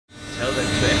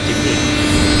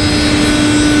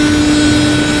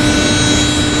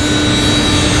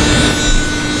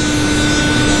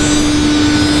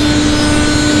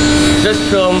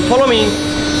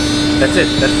That's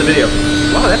it. That's the video.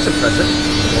 Wow, that's impressive.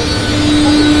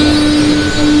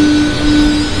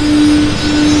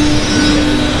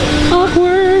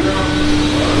 Awkward.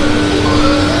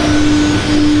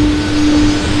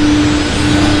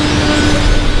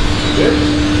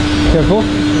 Careful.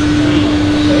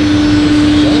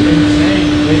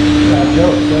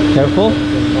 Careful.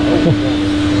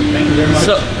 Thank you very much.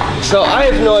 So I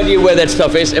have no idea where that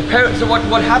stuff is. Apparently, so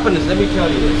what happened is, let me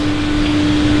tell you this.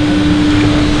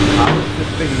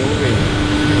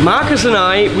 Marcus and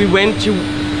I, we went to,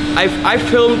 I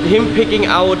filmed him picking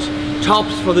out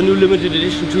tops for the new limited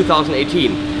edition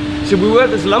 2018. So we were at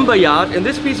this lumber yard, and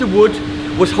this piece of wood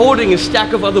was holding a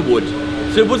stack of other wood.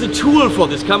 So it was a tool for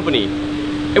this company.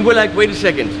 And we're like, wait a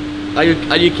second, are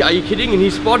you kidding? And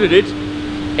he spotted it,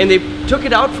 and they took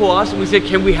it out for us, and we said,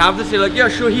 can we have this? They're like, yeah,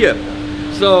 sure, here.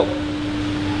 So,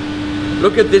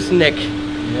 look at this neck.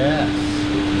 Yes.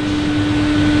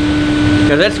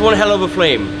 Because that's one hell of a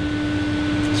flame.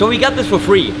 So we got this for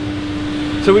free.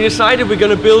 So we decided we're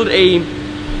gonna build a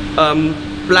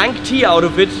blank tee out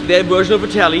of it, their version of a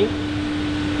tally,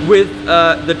 with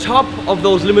the top of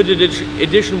those limited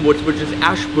edition woods, which is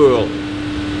ash burl.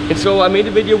 And so I made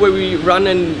a video where we run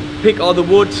and pick all the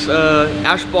woods,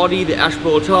 ash body, the ash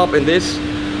burl top, and this.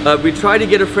 We try to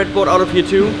get a fretboard out of here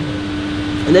too.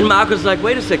 And then Marcus was like,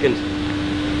 wait a second,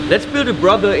 let's build a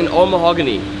brother in all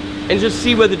mahogany and just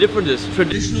see where the difference is.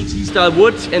 Traditional T-style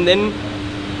woods and then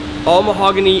all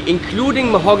mahogany,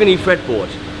 including mahogany fretboard,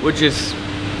 which is,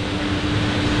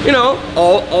 you know,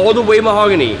 all the way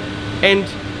mahogany. And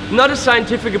not a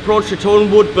scientific approach to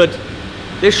tone wood, but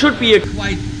there should be a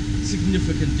quite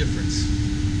significant difference.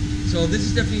 So this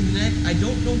is definitely the neck. I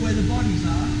don't know where the bodies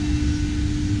are,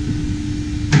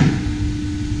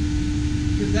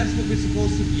 because that's what we're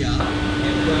supposed to be at.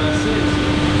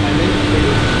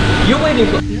 And you're waiting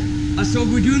for. Yeah. So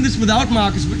we're doing this without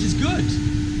Marcus, which is good.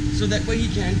 So that way he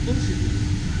can't bullshit me.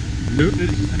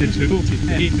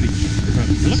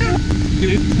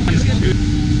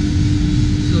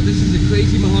 So this is a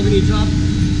crazy mahogany top,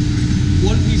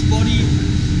 one piece body,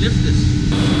 lift this.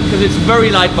 Because it's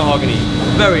very light mahogany,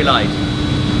 very light.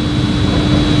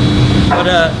 But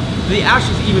the ash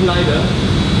is even lighter.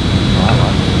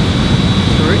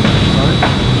 Sorry?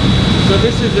 So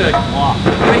this is a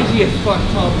crazy as fuck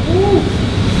top. Ooh.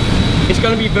 It's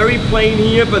gonna be very plain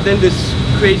here, but then this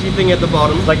crazy thing at the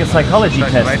bottom. It's like a psychology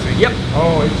test. Yep.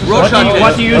 Oh, it's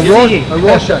what do you see? A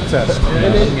Rorschach test.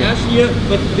 And then ash here,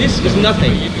 but this is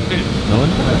nothing.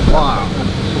 Wow.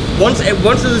 Once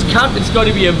this is cut, it's going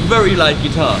to be a very light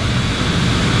guitar.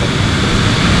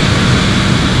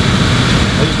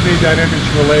 I just need that image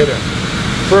for later.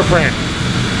 For a friend.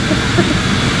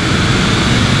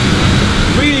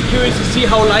 Really curious to see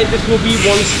how light this will be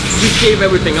once we shave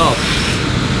everything off.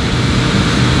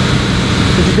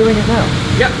 So you're doing it now?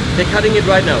 Yep, they're cutting it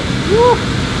right now. Woo.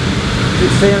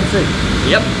 It's CNC?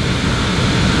 Yep.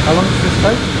 How long does this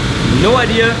take? No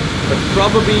idea, but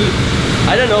probably,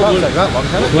 I don't know. Can't take that long,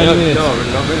 can it? No,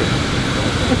 not really.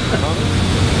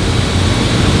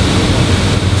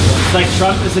 It's like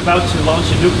Trump is about to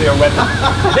launch a nuclear weapon.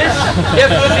 This,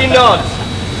 definitely not.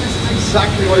 This is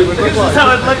exactly what it would look like.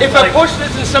 How it looks If I push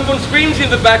this and someone screams in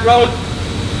the background,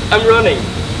 I'm running.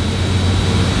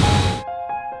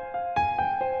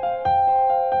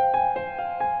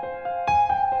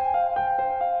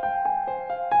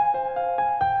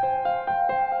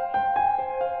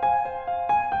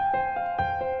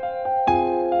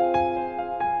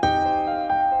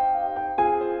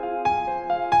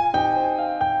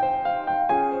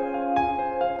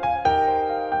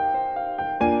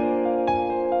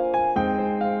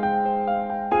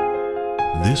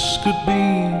 This could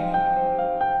be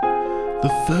the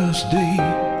first day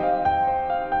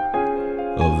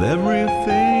of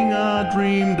everything I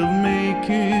dreamed of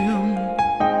making.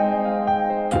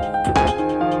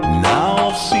 Now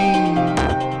I've seen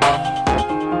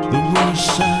the worst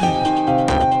side,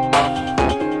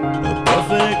 a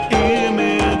perfect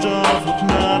image of what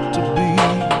not to be.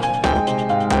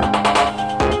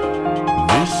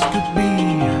 This could be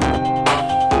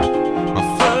my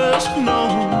first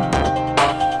note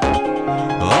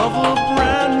of a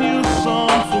brand new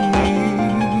song for me.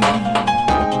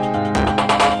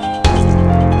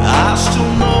 I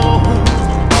still know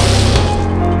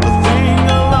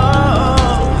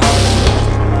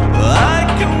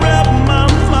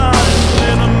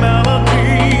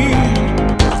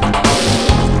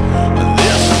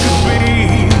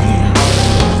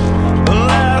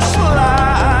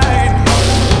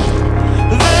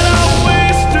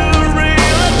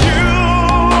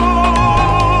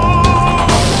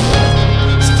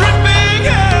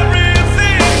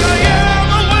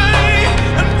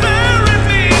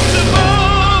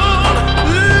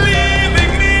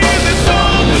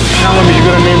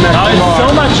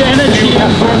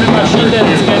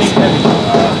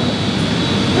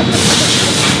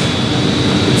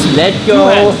Let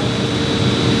go.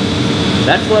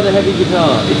 That's not a heavy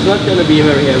guitar. It's not going to be a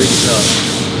very heavy guitar.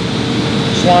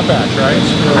 Swamp ash, right?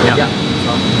 Yeah.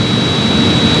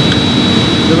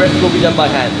 The rest will be done by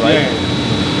hand, right? Yeah.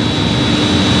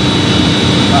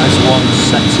 That is one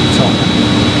sexy top.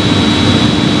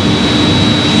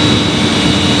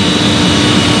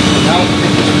 Now fit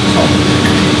it to the top.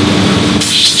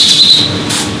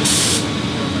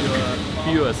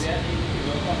 Viewers.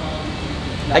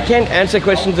 I can't answer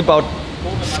questions about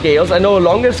scales. I know a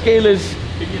longer scale is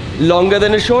longer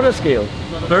than a shorter scale.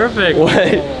 Perfect.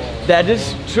 Well, that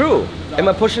is true. Am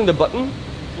I pushing the button?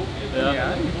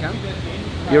 Yeah.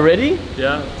 You ready?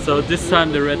 Yeah. So this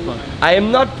time the red one. I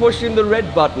am not pushing the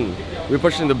red button. We're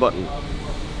pushing the button.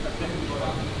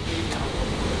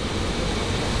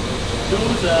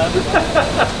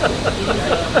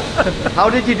 How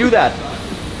did you do that?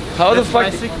 How the fuck? My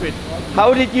secret.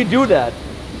 How did you do that?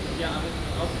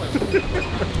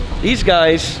 These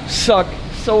guys suck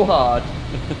so hard.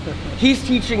 He's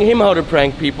teaching him how to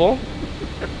prank people.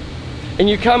 And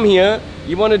you come here,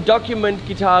 you want to document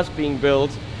guitars being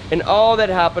built, and all that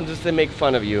happens is they make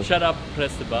fun of you. Shut up,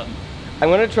 press the button. I'm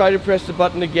going to try to press the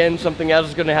button again, something else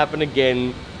is going to happen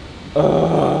again.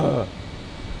 Ugh.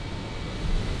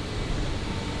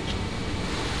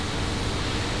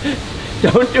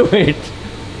 Don't do it.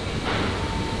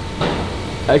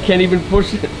 I can't even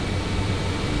push it.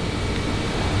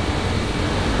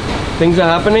 Things are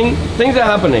happening. Things are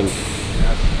happening.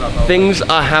 Things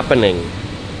are happening.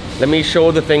 Let me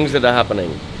show the things that are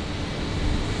happening.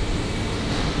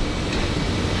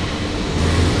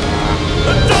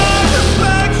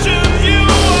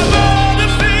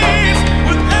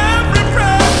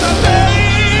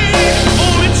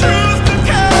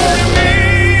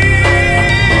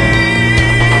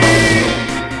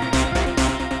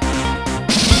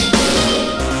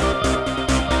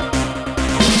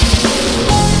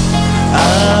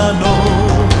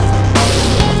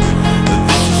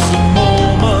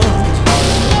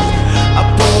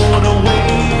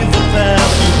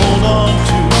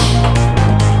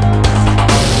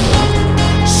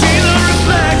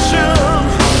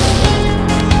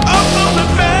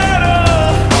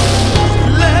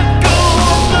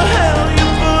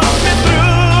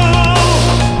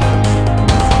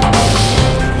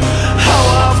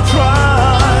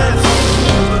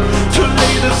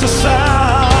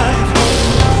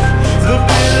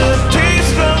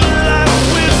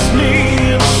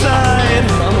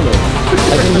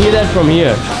 From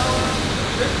here.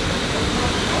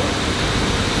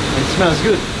 It smells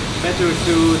good. Better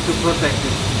to protect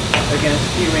it against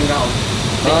tearing out.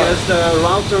 Because the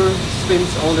router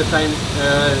spins all the time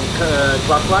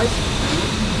clockwise.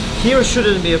 Here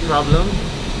shouldn't be a problem,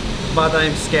 but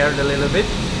I'm scared a little bit.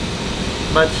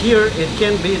 But here it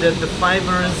can be that the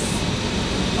fibers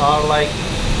are like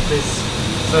this.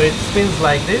 So it spins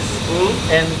like this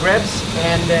and grabs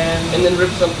and then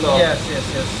rips something off. Yes.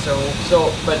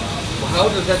 But how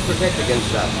does that protect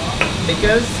against that?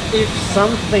 Because if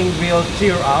something will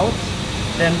tear out,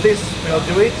 then this will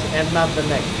do it and not the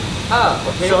neck. Ah,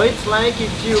 okay. So it's like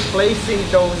if you placing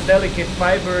those delicate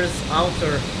fibers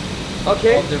outer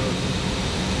okay. of the root.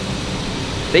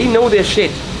 They know their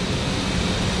shit.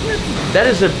 That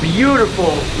is a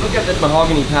beautiful, look at that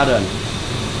mahogany pattern.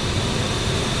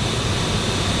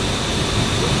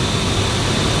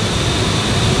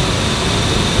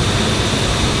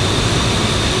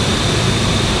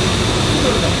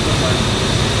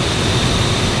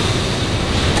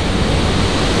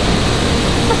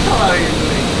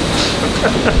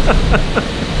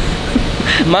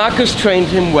 Marcus trained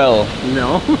him well.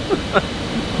 No.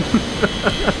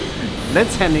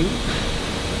 That's Henning.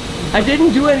 I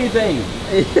didn't do anything.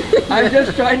 I'm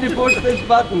just trying to push this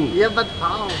button. Yeah, but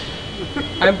how?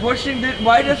 I'm pushing this.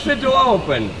 Why does the door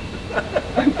open?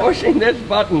 I'm pushing this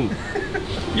button.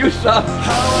 You suck.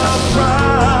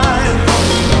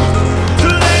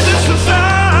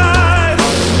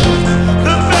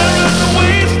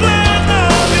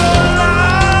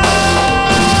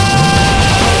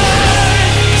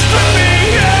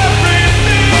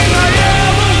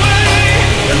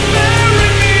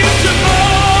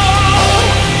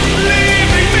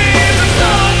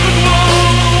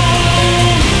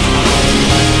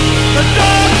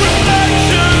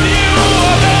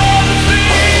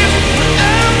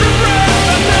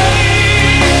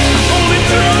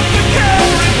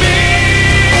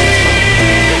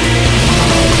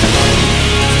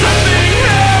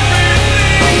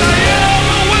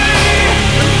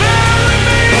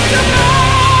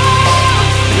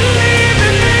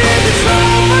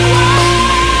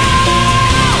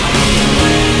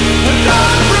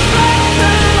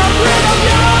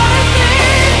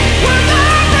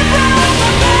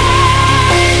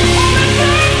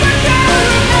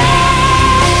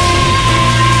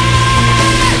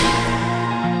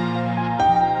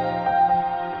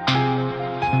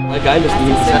 geil, dass die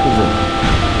hinten Zettel sind.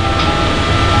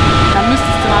 Da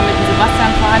müsstest du mal mit dem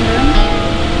Sebastian verhandeln.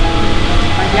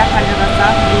 Weil der kann dir was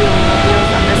sagen, wie wir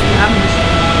uns am besten haben müssen.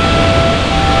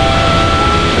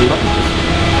 Wie mach ich das?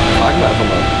 Fragen wir einfach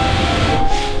mal.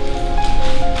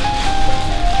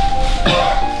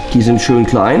 Die sind schön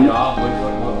klein. Ja, habe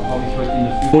ich heute in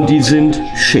der Früh. Und die sind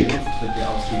schick. Die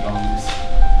ausgegangen ist.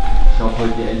 Ich habe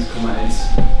heute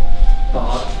 1,1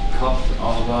 Bart gehabt,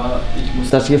 aber ich muss.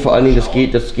 Das hier vor allen Dingen,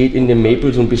 das geht in dem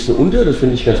Maple so ein bisschen unter, das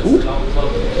finde ich ganz gut.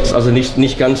 Ist also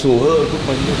nicht ganz so, guck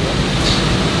mal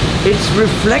hier. It's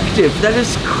reflective, that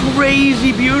is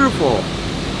crazy beautiful.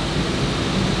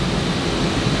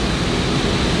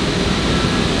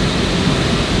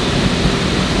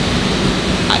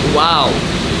 Wow.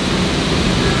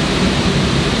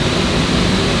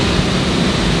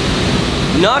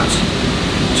 Not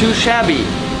too shabby.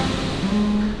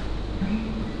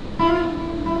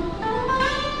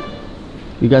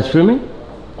 You guys filming?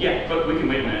 Yeah, but we can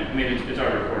wait a minute. I mean, it's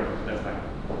our